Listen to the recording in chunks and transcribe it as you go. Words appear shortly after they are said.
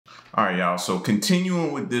All right, y'all. So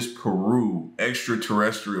continuing with this Peru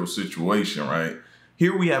extraterrestrial situation, right?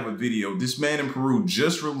 Here we have a video. This man in Peru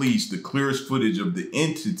just released the clearest footage of the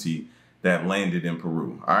entity that landed in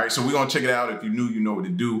Peru. All right, so we're going to check it out. If you're new, you know what to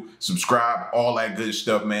do. Subscribe, all that good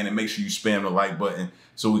stuff, man. And make sure you spam the like button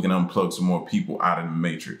so we can unplug some more people out of the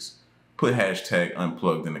matrix. Put hashtag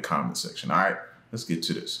unplugged in the comment section. All right, let's get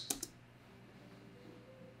to this.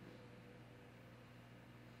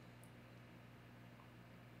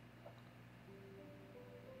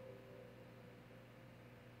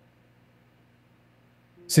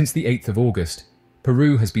 Since the 8th of August,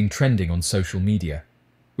 Peru has been trending on social media,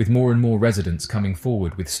 with more and more residents coming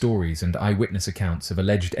forward with stories and eyewitness accounts of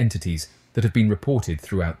alleged entities that have been reported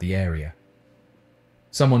throughout the area.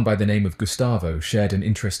 Someone by the name of Gustavo shared an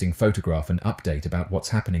interesting photograph and update about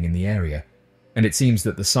what's happening in the area, and it seems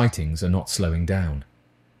that the sightings are not slowing down.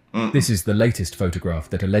 This is the latest photograph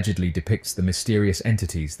that allegedly depicts the mysterious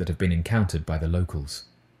entities that have been encountered by the locals.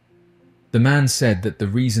 The man said that the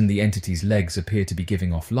reason the entity's legs appear to be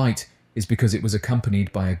giving off light is because it was accompanied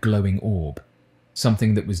by a glowing orb,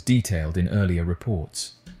 something that was detailed in earlier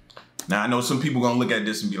reports. Now, I know some people going to look at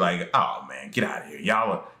this and be like, oh, man, get out of here.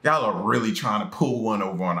 Y'all are really trying to pull one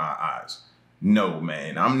over on our eyes. No,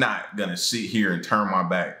 man, I'm not going to sit here and turn my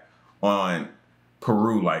back on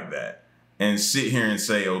Peru like that and sit here and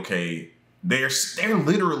say, okay, they're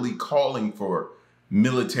literally calling for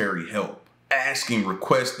military help. Asking,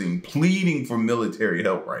 requesting, pleading for military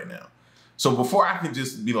help right now. So before I can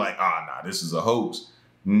just be like, oh, nah, this is a hoax.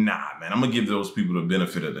 Nah, man, I'm going to give those people the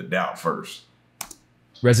benefit of the doubt first.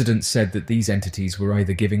 Residents said that these entities were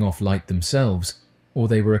either giving off light themselves or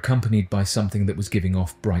they were accompanied by something that was giving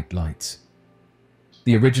off bright lights.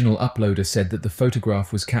 The original uploader said that the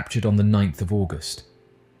photograph was captured on the 9th of August.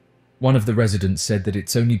 One of the residents said that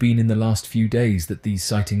it's only been in the last few days that these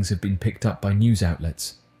sightings have been picked up by news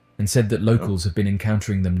outlets, and said that locals have been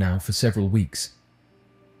encountering them now for several weeks.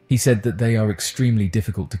 He said that they are extremely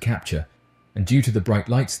difficult to capture, and due to the bright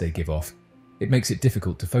lights they give off, it makes it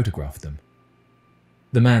difficult to photograph them.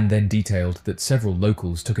 The man then detailed that several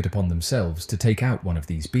locals took it upon themselves to take out one of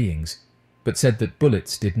these beings, but said that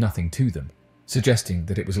bullets did nothing to them, suggesting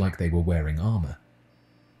that it was like they were wearing armor.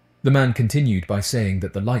 The man continued by saying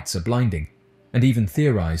that the lights are blinding, and even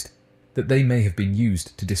theorized that they may have been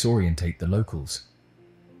used to disorientate the locals.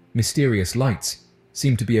 Mysterious lights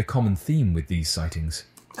seem to be a common theme with these sightings.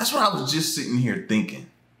 That's what I was just sitting here thinking.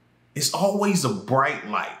 It's always a bright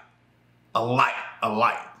light. A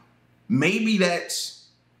light. Maybe that's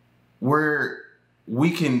where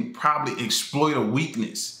we can probably exploit a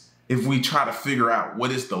weakness if we try to figure out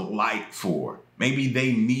what is the light for. Maybe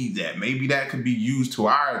they need that. Maybe that could be used to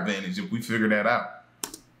our advantage if we figure that out.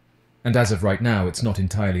 And as of right now, it's not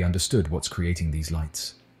entirely understood what's creating these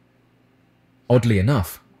lights. Oddly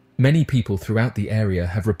enough, many people throughout the area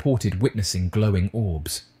have reported witnessing glowing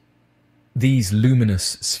orbs. These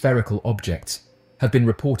luminous, spherical objects have been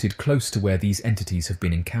reported close to where these entities have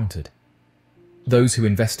been encountered. Those who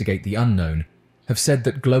investigate the unknown have said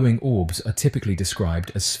that glowing orbs are typically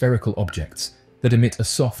described as spherical objects that emit a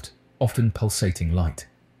soft, often pulsating light.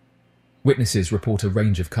 Witnesses report a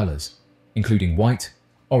range of colours, including white,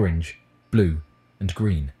 orange, blue, and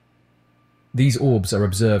green. These orbs are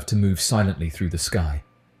observed to move silently through the sky,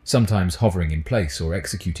 sometimes hovering in place or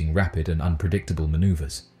executing rapid and unpredictable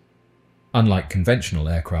maneuvers. Unlike conventional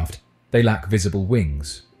aircraft, they lack visible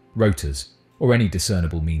wings, rotors, or any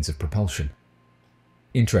discernible means of propulsion.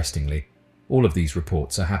 Interestingly, all of these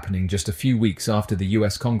reports are happening just a few weeks after the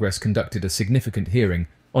US Congress conducted a significant hearing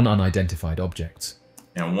on unidentified objects.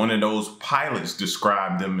 And one of those pilots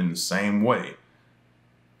described them in the same way.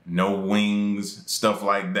 No wings, stuff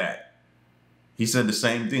like that. He said the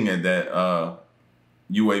same thing at that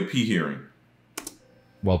UAP hearing.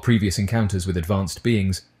 While previous encounters with advanced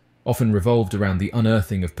beings often revolved around the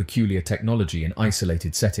unearthing of peculiar technology in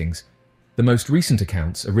isolated settings, the most recent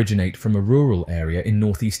accounts originate from a rural area in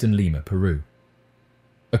northeastern Lima, Peru.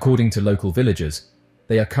 According to local villagers,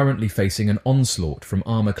 they are currently facing an onslaught from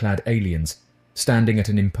armor-clad aliens standing at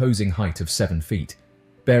an imposing height of 7 feet,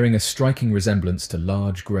 bearing a striking resemblance to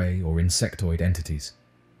large grey or insectoid entities.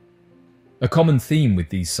 A common theme with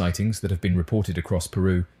these sightings that have been reported across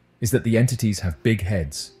Peru is that the entities have big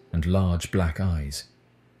heads and large black eyes.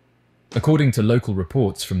 According to local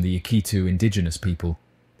reports from the Iquitu indigenous people,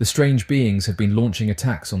 the strange beings have been launching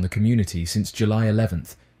attacks on the community since July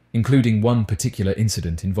 11th, including one particular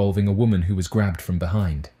incident involving a woman who was grabbed from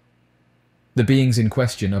behind. The beings in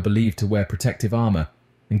question are believed to wear protective armor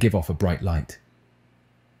and give off a bright light.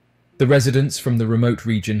 The residents from the remote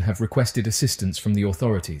region have requested assistance from the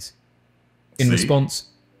authorities. In response,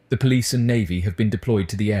 The police and navy have been deployed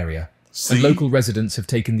to the area, See? and local residents have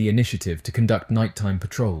taken the initiative to conduct nighttime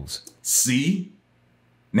patrols. See?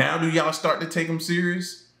 Now do y'all start to take them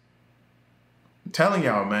serious? I'm telling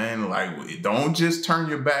y'all, man, like, don't just turn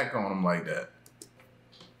your back on them like that.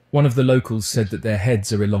 One of the locals said that their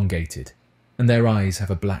heads are elongated, and their eyes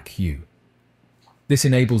have a black hue. This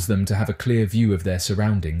enables them to have a clear view of their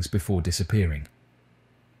surroundings before disappearing.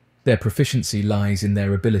 Their proficiency lies in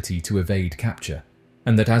their ability to evade capture,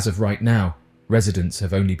 and that as of right now, residents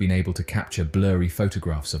have only been able to capture blurry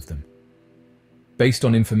photographs of them. Based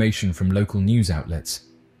on information from local news outlets,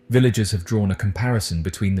 villagers have drawn a comparison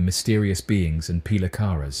between the mysterious beings and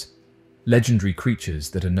pilakaras, legendary creatures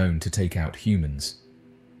that are known to take out humans.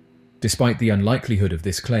 Despite the unlikelihood of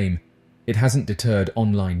this claim, it hasn't deterred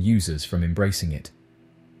online users from embracing it.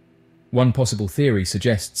 One possible theory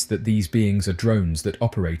suggests that these beings are drones that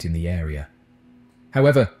operate in the area.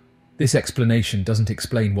 However, this explanation doesn't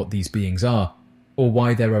explain what these beings are, or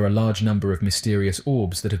why there are a large number of mysterious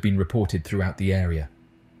orbs that have been reported throughout the area.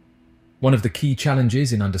 One of the key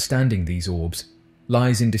challenges in understanding these orbs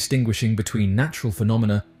lies in distinguishing between natural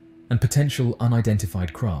phenomena and potential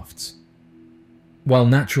unidentified crafts. While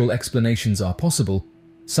natural explanations are possible,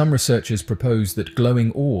 some researchers propose that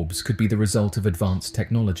glowing orbs could be the result of advanced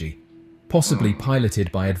technology, possibly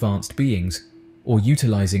piloted by advanced beings or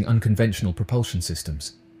utilizing unconventional propulsion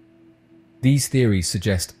systems. These theories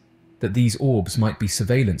suggest that these orbs might be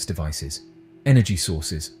surveillance devices, energy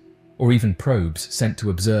sources, or even probes sent to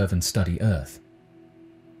observe and study Earth.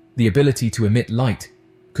 The ability to emit light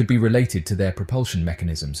could be related to their propulsion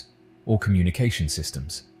mechanisms or communication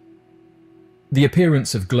systems. The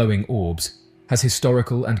appearance of glowing orbs has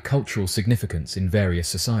historical and cultural significance in various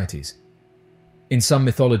societies. In some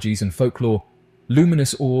mythologies and folklore,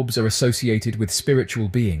 luminous orbs are associated with spiritual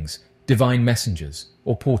beings, divine messengers,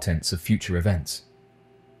 or portents of future events.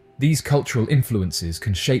 These cultural influences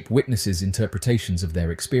can shape witnesses' interpretations of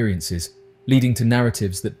their experiences, leading to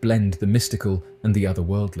narratives that blend the mystical and the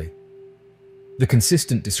otherworldly. The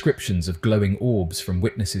consistent descriptions of glowing orbs from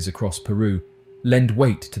witnesses across Peru lend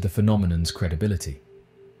weight to the phenomenon's credibility.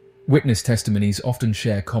 Witness testimonies often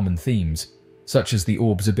share common themes, such as the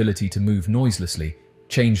orb's ability to move noiselessly,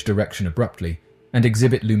 change direction abruptly, and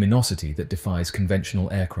exhibit luminosity that defies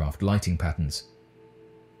conventional aircraft lighting patterns.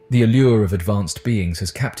 The allure of advanced beings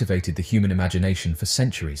has captivated the human imagination for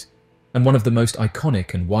centuries, and one of the most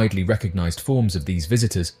iconic and widely recognized forms of these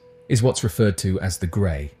visitors is what's referred to as the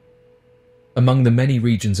Grey. Among the many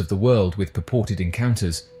regions of the world with purported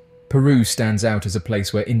encounters, Peru stands out as a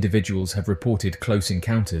place where individuals have reported close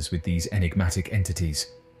encounters with these enigmatic entities.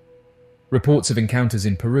 Reports of encounters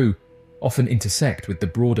in Peru often intersect with the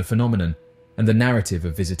broader phenomenon and the narrative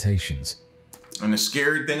of visitations. And the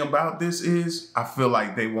scary thing about this is, I feel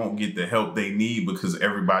like they won't get the help they need because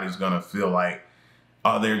everybody's going to feel like,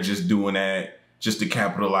 oh, they're just doing that just to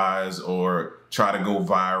capitalize or try to go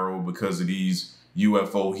viral because of these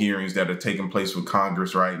UFO hearings that are taking place with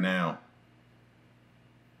Congress right now.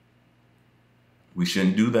 We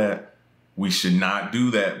shouldn't do that. We should not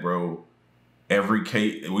do that, bro. Every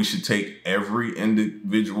case, we should take every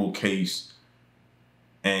individual case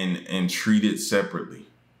and treat it separately.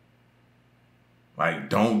 Like,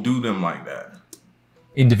 don't do them like that.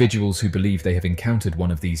 Individuals who believe they have encountered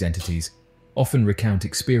one of these entities often recount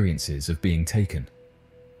experiences of being taken.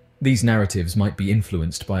 These narratives might be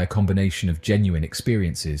influenced by a combination of genuine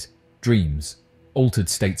experiences, dreams, altered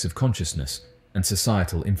states of consciousness, and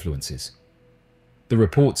societal influences. The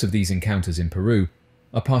reports of these encounters in Peru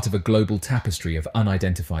are part of a global tapestry of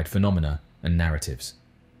unidentified phenomena and narratives.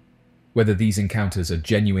 Whether these encounters are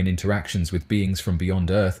genuine interactions with beings from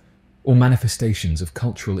beyond Earth or manifestations of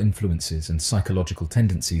cultural influences and psychological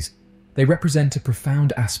tendencies, they represent a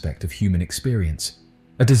profound aspect of human experience,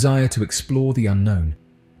 a desire to explore the unknown,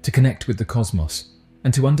 to connect with the cosmos,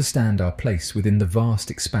 and to understand our place within the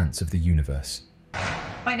vast expanse of the universe.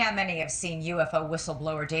 By now, many have seen UFO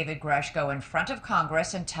whistleblower David Grush go in front of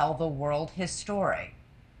Congress and tell the world his story.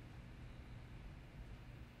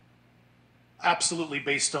 Absolutely,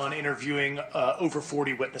 based on interviewing over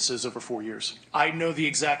 40 witnesses over 4 years. I know the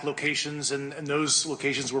exact locations, and those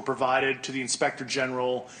locations were provided to the Inspector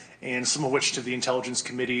General and some of which to the intelligence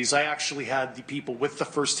committees. I actually had the people with the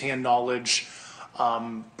firsthand knowledge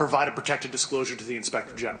provide a protected disclosure to the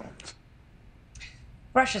Inspector General.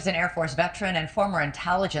 Grush is an Air Force veteran and former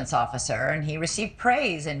intelligence officer, and he received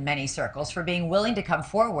praise in many circles for being willing to come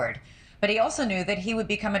forward. But he also knew that he would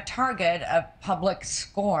become a target of public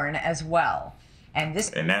scorn as well. And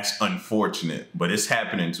that's unfortunate, but it's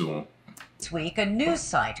happening to him. This week, a news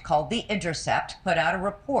site called The Intercept put out a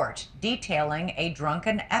report detailing a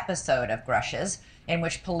drunken episode of Grush's in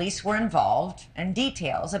which police were involved, and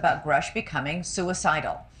details about Grush becoming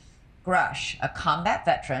suicidal. Grush, a combat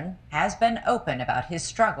veteran, has been open about his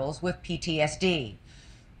struggles with PTSD.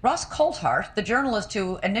 Ross Coulthart, the journalist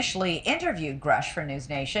who initially interviewed Grush for News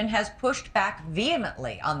Nation, has pushed back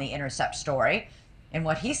vehemently on the Intercept story in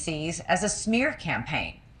what he sees as a smear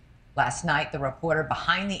campaign. Last night, the reporter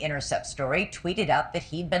behind the Intercept story tweeted out that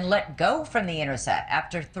he'd been let go from the Intercept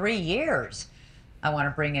after 3 years. I want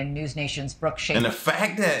to bring in News Nation's Brooke Shafer. And the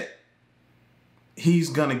fact that he's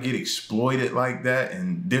going to get exploited like that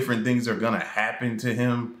and different things are going to happen to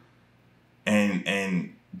him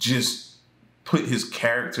and just put his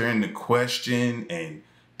character into question and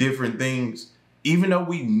different things, even though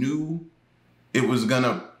we knew it was going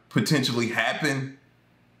to potentially happen,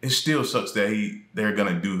 it still sucks that they're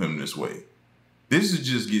going to do him this way. This is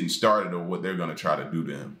just getting started of what they're going to try to do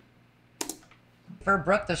to him. For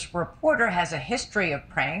Brooke, this reporter has a history of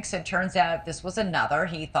pranks. It turns out this was another.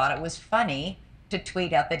 He thought it was funny to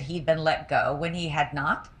tweet out that he'd been let go when he had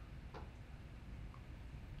not.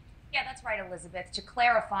 Yeah, that's right, Elizabeth. To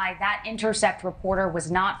clarify, that Intercept reporter was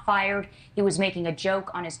not fired. He was making a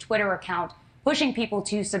joke on his Twitter account, pushing people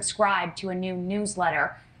to subscribe to a new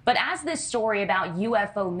newsletter. But as this story about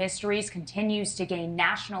UFO mysteries continues to gain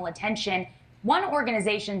national attention, one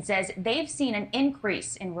organization says they've seen an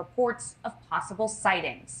increase in reports of possible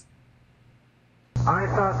sightings. I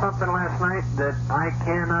saw something last night that I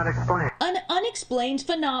cannot explain. An unexplained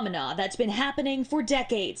phenomena that's been happening for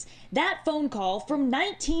decades. That phone call from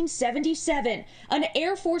 1977, an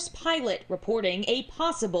Air Force pilot reporting a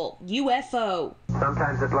possible UFO.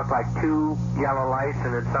 Sometimes it looked like two yellow lights,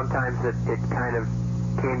 and then sometimes it kind of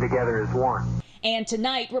came together as one. And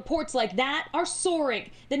tonight, reports like that are soaring.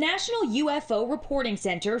 The National UFO Reporting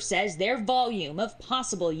Center says their volume of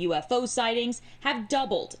possible UFO sightings have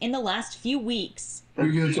doubled in the last few weeks.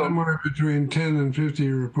 We get somewhere between 10 and 50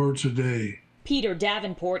 reports a day. Peter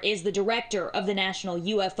Davenport is the director of the National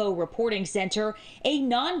UFO Reporting Center, a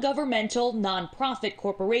non-governmental, non-profit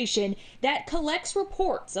corporation that collects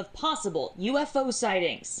reports of possible UFO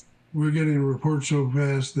sightings. We're getting reports so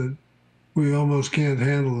fast that we almost can't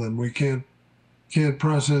handle them. We can't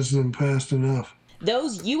process them fast enough.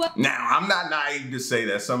 Those UFO... Now, I'm not naive to say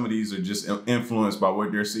that some of these are just influenced by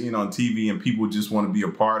what they're seeing on TV and people just want to be a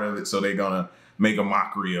part of it, so they're going to make a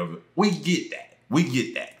mockery of it. We get that. We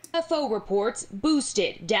get that. UFO reports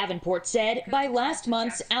boosted, Davenport said, by last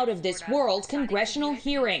month's Out of This World congressional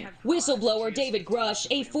hearing. Whistleblower David Grush,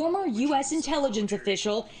 a former U.S. intelligence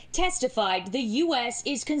official, testified the U.S.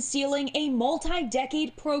 is concealing a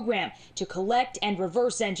multi-decade program to collect and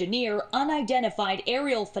reverse engineer unidentified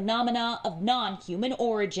aerial phenomena of non-human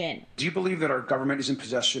origin. Do you believe that our government is in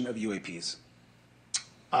possession of UAPs?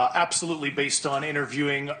 Absolutely, based on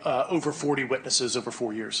interviewing over 40 witnesses over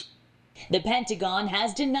 4 years. The Pentagon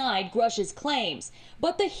has denied Grush's claims,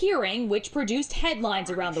 but the hearing, which produced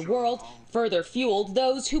headlines around the world, further fueled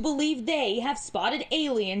those who believe they have spotted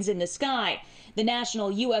aliens in the sky. The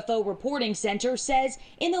National UFO Reporting Center says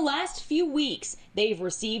in the last few weeks, they've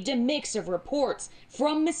received a mix of reports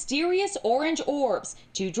from mysterious orange orbs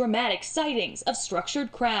to dramatic sightings of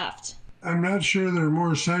structured craft. I'm not sure there are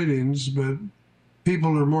more sightings, but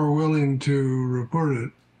people are more willing to report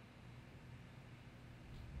it.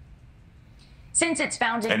 Since its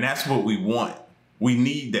founding... And that's what we want. We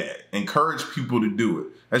need that. Encourage people to do it.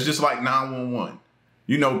 That's just like 911.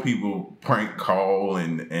 You know, people prank call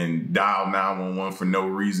and dial 911 for no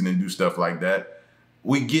reason and do stuff like that.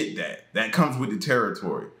 We get that. That comes with the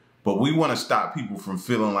territory. But we want to stop people from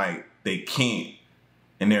feeling like they can't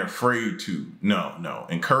and they're afraid to. No.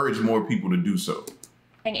 Encourage more people to do so.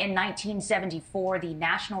 In 1974, the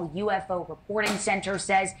National UFO Reporting Center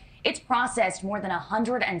says it's processed more than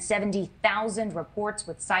 170,000 reports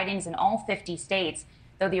with sightings in all 50 states,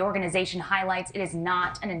 though the organization highlights it is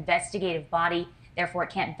not an investigative body, therefore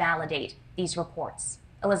it can't validate these reports.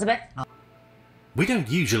 Elizabeth? We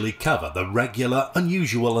don't usually cover the regular,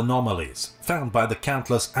 unusual anomalies found by the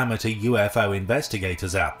countless amateur UFO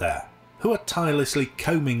investigators out there, who are tirelessly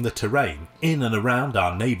combing the terrain in and around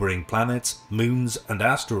our neighbouring planets, moons and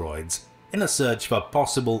asteroids in a search for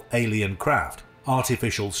possible alien craft,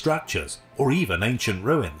 artificial structures, or even ancient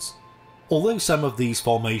ruins. Although some of these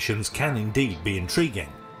formations can indeed be intriguing,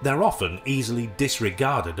 they're often easily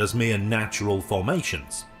disregarded as mere natural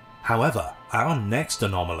formations. However, our next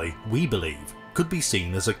anomaly, we believe, could be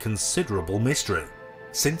seen as a considerable mystery.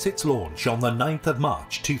 Since its launch on the 9th of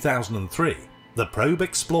March 2003, the probe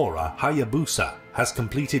explorer Hayabusa has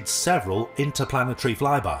completed several interplanetary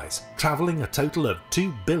flybys, travelling a total of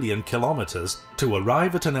 2 billion kilometres to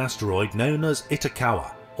arrive at an asteroid known as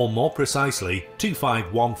Itokawa, or more precisely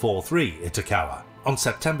 25143 Itokawa, on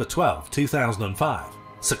September 12, 2005,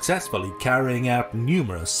 successfully carrying out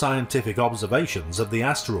numerous scientific observations of the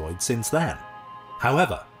asteroid since then.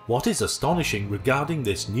 However, what is astonishing regarding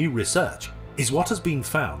this new research is what has been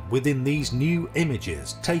found within these new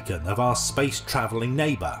images taken of our space-travelling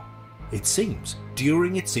neighbour. It seems,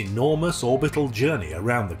 during its enormous orbital journey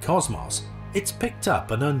around the cosmos, it's picked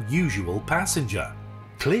up an unusual passenger.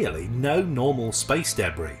 Clearly no normal space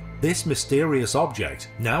debris. This mysterious object,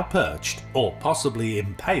 now perched or possibly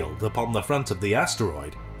impaled upon the front of the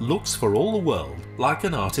asteroid, looks for all the world like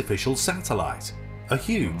an artificial satellite. A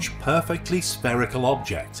huge, perfectly spherical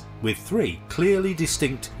object with 3 clearly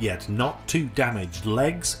distinct yet not too damaged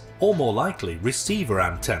legs, or more likely receiver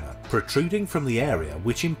antennae, protruding from the area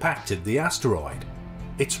which impacted the asteroid.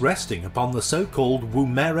 It's resting upon the so-called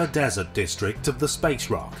Woomera Desert district of the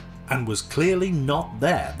space rock, and was clearly not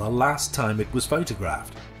there the last time it was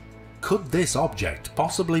photographed. Could this object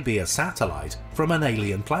possibly be a satellite from an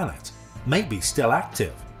alien planet? Maybe still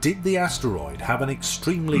active? Did the asteroid have an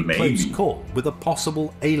extremely close call with a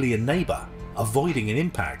possible alien neighbour, avoiding an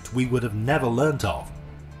impact we would have never learnt of?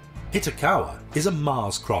 Itokawa is a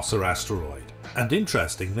Mars crosser asteroid, and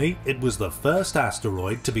interestingly, it was the first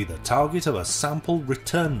asteroid to be the target of a sample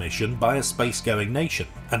return mission by a space-going nation,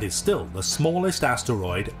 and is still the smallest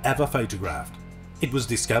asteroid ever photographed. It was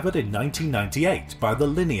discovered in 1998 by the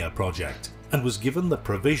Linear Project, and was given the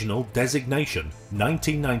provisional designation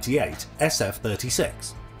 1998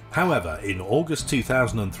 SF-36. However, in August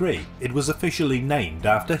 2003, it was officially named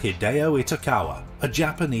after Hideo Itokawa, a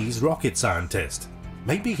Japanese rocket scientist.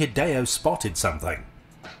 Maybe Hideo spotted something.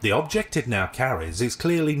 The object it now carries is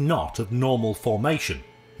clearly not of normal formation.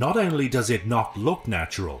 Not only does it not look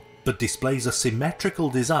natural, but displays a symmetrical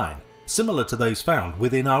design similar to those found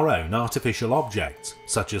within our own artificial objects,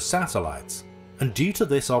 such as satellites. And due to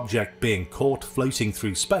this object being caught floating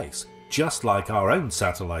through space, just like our own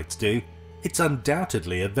satellites do, it's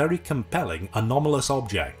undoubtedly a very compelling anomalous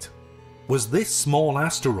object. Was this small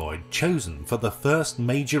asteroid chosen for the first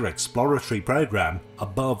major exploratory program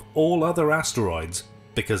above all other asteroids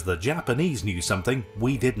because the Japanese knew something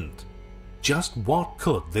we didn't? Just what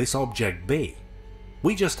could this object be?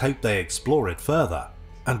 We just hope they explore it further,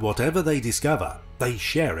 and whatever they discover, they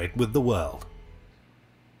share it with the world.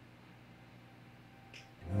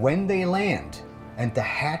 When they land and the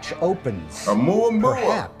hatch opens,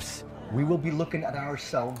 perhaps we will be looking at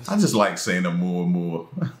ourselves. I just like saying a more.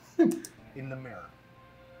 In the mirror.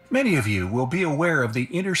 Many of you will be aware of the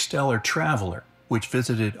interstellar traveler, which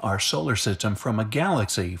visited our solar system from a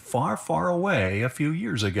galaxy far, far away a few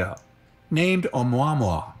years ago. Named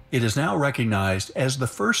Oumuamua, it is now recognized as the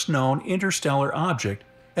first known interstellar object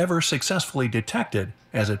ever successfully detected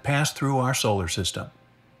as it passed through our solar system.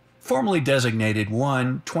 Formerly designated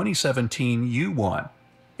 2017 U1,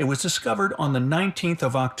 it was discovered on the 19th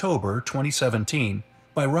of October 2017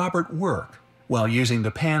 by Robert Work while using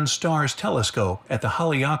the Pan-STARRS telescope at the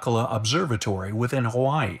Haleakala Observatory within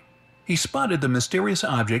Hawaii. He spotted the mysterious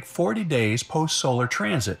object 40 days post-solar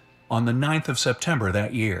transit on the 9th of September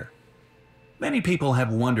that year. Many people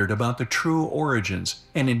have wondered about the true origins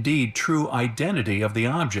and indeed true identity of the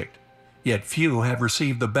object, yet few have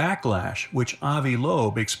received the backlash which Avi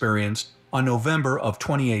Loeb experienced on November of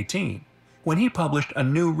 2018 when he published a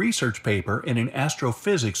new research paper in an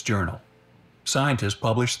astrophysics journal. Scientists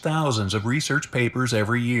publish thousands of research papers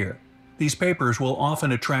every year. These papers will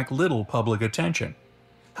often attract little public attention.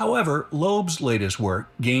 However, Loeb's latest work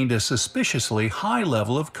gained a suspiciously high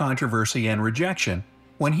level of controversy and rejection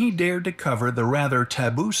when he dared to cover the rather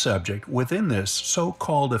taboo subject within this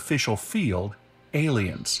so-called official field,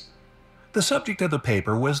 aliens. The subject of the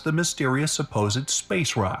paper was the mysterious supposed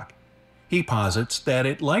space rock. He posits that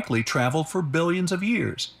it likely traveled for billions of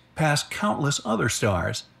years, past countless other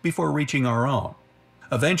stars, before reaching our own.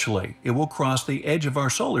 Eventually, it will cross the edge of our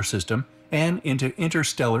solar system and into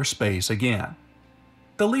interstellar space again.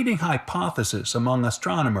 The leading hypothesis among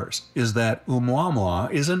astronomers is that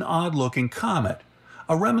Oumuamua is an odd-looking comet,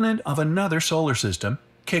 a remnant of another solar system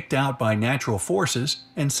kicked out by natural forces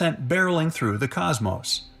and sent barreling through the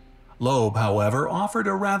cosmos. Loeb, however, offered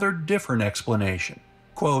a rather different explanation.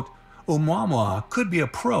 Quote, Oumuamua could be a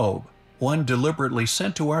probe, one deliberately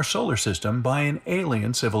sent to our solar system by an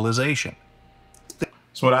alien civilization.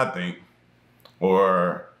 That's what I think.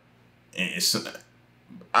 Or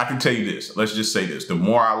I can tell you this. Let's just say this. The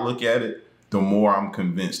more I look at it, the more I'm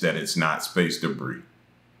convinced that it's not space debris.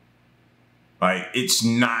 Like, it's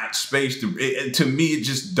not space debris. To me, it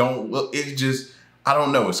just don't look, it just, I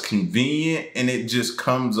don't know. It's convenient and it just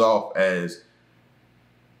comes off as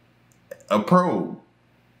a probe.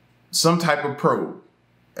 Some type of probe.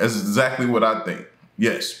 That's exactly what I think.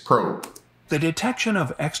 Yes, probe. The detection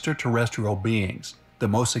of extraterrestrial beings, the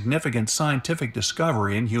most significant scientific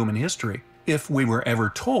discovery in human history, if we were ever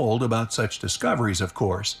told about such discoveries, of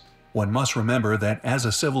course. One must remember that as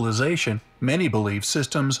a civilization, many believe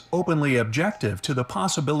systems openly objective to the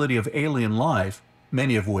possibility of alien life,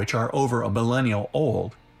 many of which are over a millennial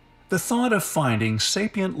old. The thought of finding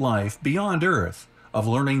sapient life beyond Earth, of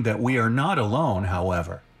learning that we are not alone,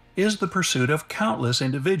 however, is the pursuit of countless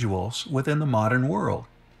individuals within the modern world.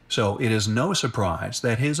 So it is no surprise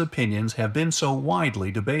that his opinions have been so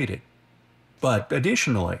widely debated. But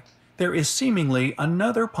additionally, there is seemingly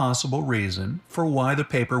another possible reason for why the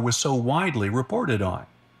paper was so widely reported on.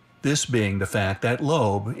 This being the fact that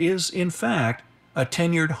Loeb is, in fact, a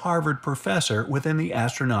tenured Harvard professor within the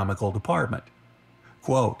astronomical department.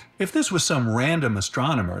 Quote, "If this was some random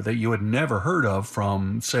astronomer that you had never heard of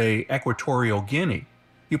from, say, Equatorial Guinea,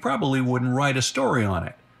 you probably wouldn't write a story on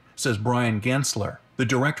it," says Brian Gensler, the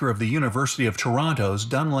director of the University of Toronto's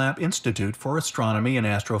Dunlap Institute for Astronomy and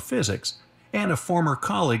Astrophysics, and a former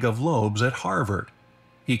colleague of Loeb's at Harvard.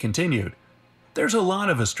 He continued, "There's a lot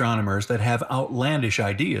of astronomers that have outlandish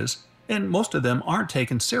ideas, and most of them aren't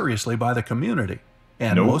taken seriously by the community,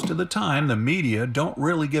 and most of the time the media don't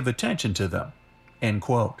really give attention to them." End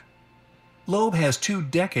quote. Loeb has 2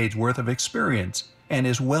 decades worth of experience and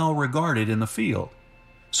is well regarded in the field.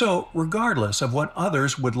 So, regardless of what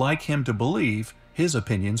others would like him to believe, his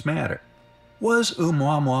opinions matter. Was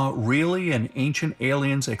Oumuamua really an ancient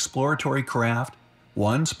alien's exploratory craft,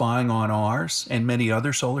 one spying on ours and many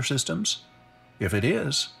other solar systems? If it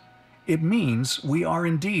is, it means we are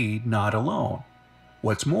indeed not alone.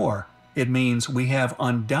 What's more, it means we have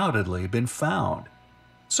undoubtedly been found.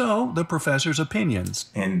 So, the professor's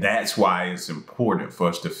opinions. And that's why it's important for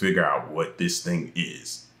us to figure out what this thing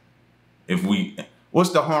is.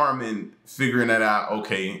 What's the harm in figuring that out?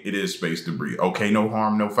 Okay, it is space debris. Okay, no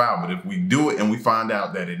harm, no foul. But if we do it and we find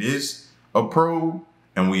out that it is a probe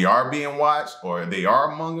and we are being watched or they are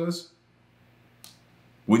among us,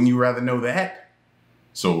 wouldn't you rather know that?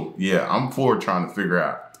 So, yeah, I'm for trying to figure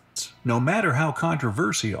out. No matter how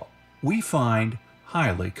controversial, we find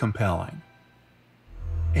highly compelling.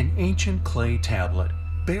 An ancient clay tablet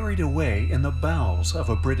buried away in the bowels of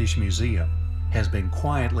a British museum has been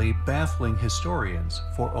quietly baffling historians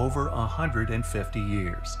for over 150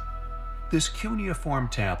 years. This cuneiform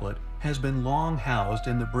tablet has been long housed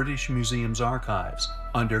in the British Museum's archives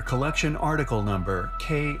under collection article number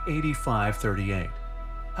K8538.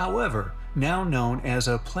 However, now known as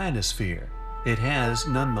a planisphere, it has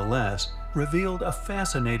nonetheless revealed a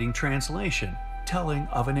fascinating translation telling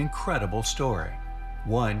of an incredible story,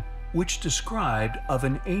 one which described of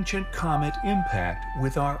an ancient comet impact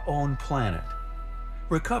with our own planet.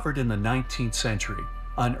 Recovered in the 19th century,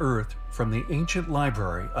 unearthed from the ancient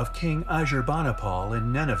library of King Ashurbanipal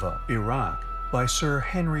in Nineveh, Iraq, by Sir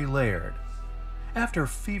Henry Laird. After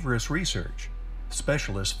feverish research,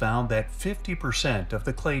 specialists found that 50% of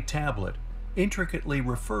the clay tablet intricately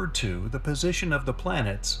referred to the position of the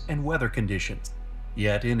planets and weather conditions.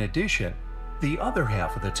 Yet in addition, the other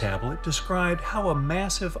half of the tablet described how a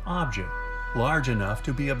massive object, large enough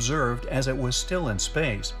to be observed as it was still in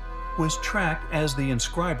space, was tracked as the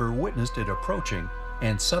inscriber witnessed it approaching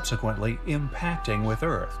and subsequently impacting with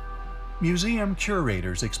Earth. Museum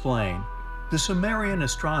curators explain, the Sumerian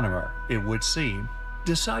astronomer, it would seem,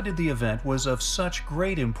 decided the event was of such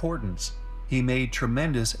great importance, he made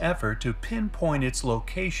tremendous effort to pinpoint its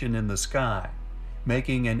location in the sky,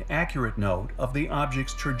 making an accurate note of the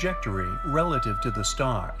object's trajectory relative to the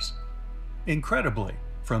stars. Incredibly,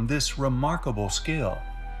 from this remarkable skill,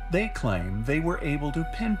 they claim they were able to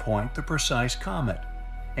pinpoint the precise comet,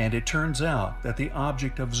 and it turns out that the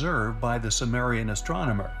object observed by the Sumerian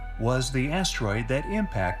astronomer was the asteroid that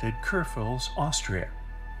impacted Kurfürst, Austria.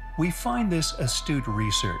 We find this astute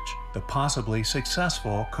research, the possibly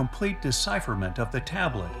successful complete decipherment of the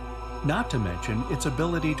tablet, not to mention its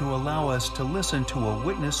ability to allow us to listen to a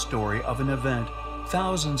witness story of an event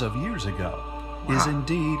thousands of years ago, is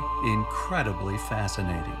indeed incredibly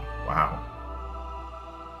fascinating. Wow.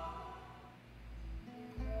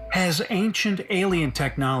 Has ancient alien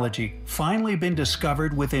technology finally been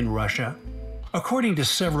discovered within Russia? According to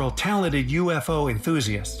several talented UFO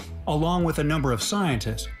enthusiasts, along with a number of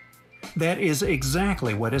scientists, that is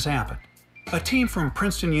exactly what has happened. A team from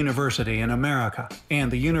Princeton University in America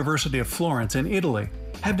and the University of Florence in Italy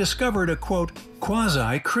have discovered a, quote,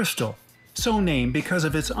 quasi-crystal, so named because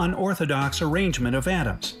of its unorthodox arrangement of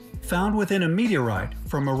atoms, found within a meteorite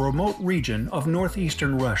from a remote region of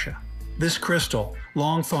northeastern Russia. This crystal,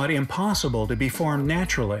 long thought impossible to be formed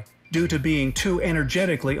naturally due to being too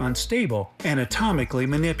energetically unstable and atomically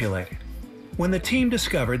manipulated. When the team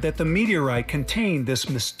discovered that the meteorite contained this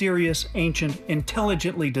mysterious, ancient,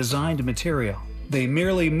 intelligently designed material, they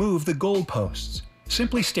merely moved the goalposts,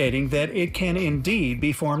 simply stating that it can indeed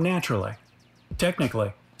be formed naturally.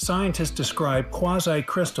 Technically, scientists describe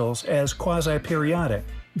quasi-crystals as quasi-periodic,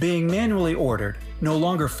 being manually ordered, no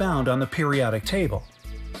longer found on the periodic table.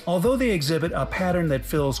 Although they exhibit a pattern that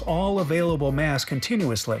fills all available mass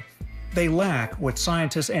continuously, they lack what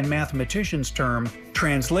scientists and mathematicians term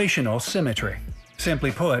translational symmetry.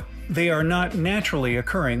 Simply put, they are not naturally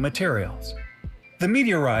occurring materials. The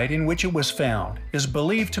meteorite in which it was found is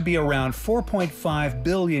believed to be around 4.5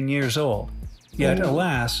 billion years old. Yet,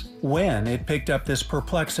 alas, when it picked up this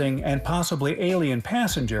perplexing and possibly alien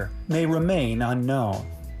passenger may remain unknown.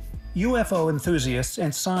 UFO enthusiasts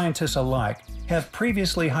and scientists alike have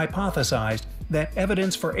previously hypothesized that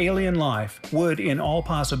evidence for alien life would, in all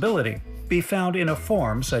possibility, be found in a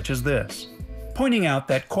form such as this, pointing out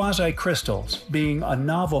that quasi-crystals, being a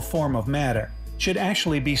novel form of matter, should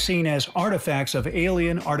actually be seen as artifacts of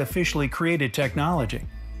alien artificially created technology.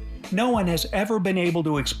 No one has ever been able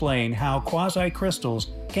to explain how quasi-crystals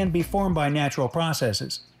can be formed by natural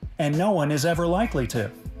processes, and no one is ever likely to.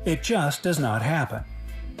 It just does not happen.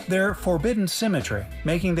 They're forbidden symmetry,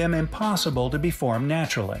 making them impossible to be formed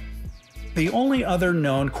naturally. The only other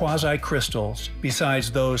known quasi-crystals,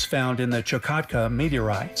 besides those found in the Chukotka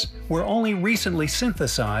meteorites, were only recently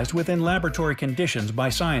synthesized within laboratory conditions by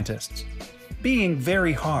scientists. Being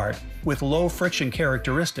very hard, with low friction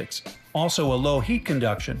characteristics, also a low heat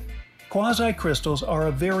conduction, quasi-crystals are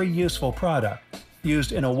a very useful product,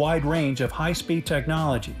 used in a wide range of high-speed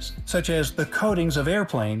technologies, such as the coatings of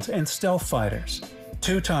airplanes and stealth fighters.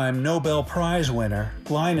 Two-time Nobel Prize winner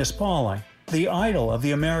Linus Pauling, the idol of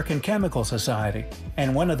the American Chemical Society,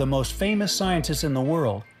 and one of the most famous scientists in the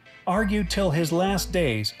world, argued till his last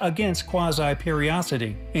days against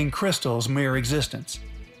quasi-periodicity in crystals' mere existence.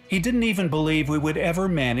 He didn't even believe we would ever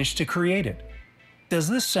manage to create it. Does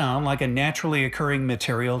this sound like a naturally occurring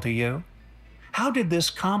material to you? How did this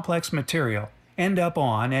complex material end up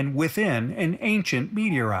on and within an ancient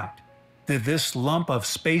meteorite? Did this lump of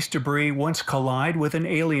space debris once collide with an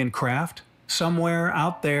alien craft, somewhere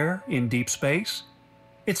out there in deep space?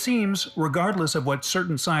 It seems, regardless of what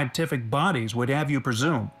certain scientific bodies would have you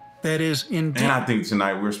presume, that is indeed... And I think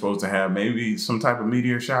tonight we're supposed to have maybe some type of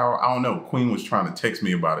meteor shower. I don't know. Queen was trying to text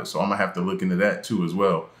me about it, so I'm going to have to look into that too as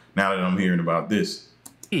well, now that I'm hearing about this.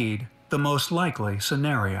 Indeed, the most likely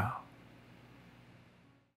scenario.